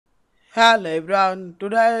Hello everyone,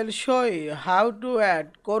 today I will show you how to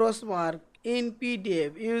add chorus mark in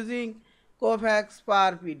PDF using Kofax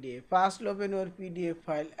Power PDF. First open your PDF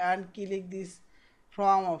file and click this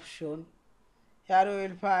From option. Here you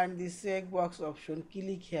will find this checkbox option.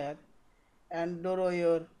 Click here and draw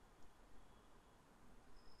your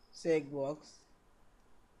checkbox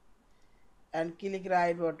and click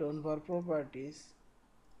right button for properties.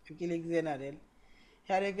 Click general.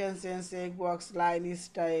 Here you can change checkbox line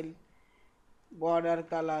style, border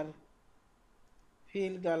color,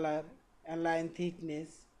 fill color and line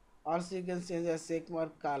thickness. Also you can change the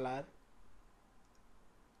checkmark color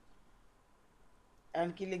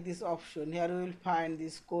and click this option. Here you will find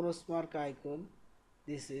this chorus mark icon.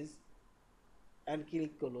 This is, and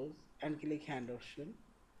click close and click hand option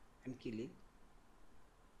and click.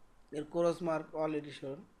 Your chorus mark already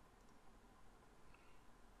shown.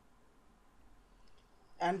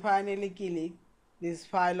 And finally click this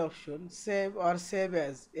file option, save or save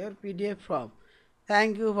as your PDF form.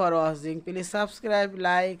 Thank you for watching. Please subscribe,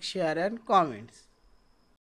 like, share and comments.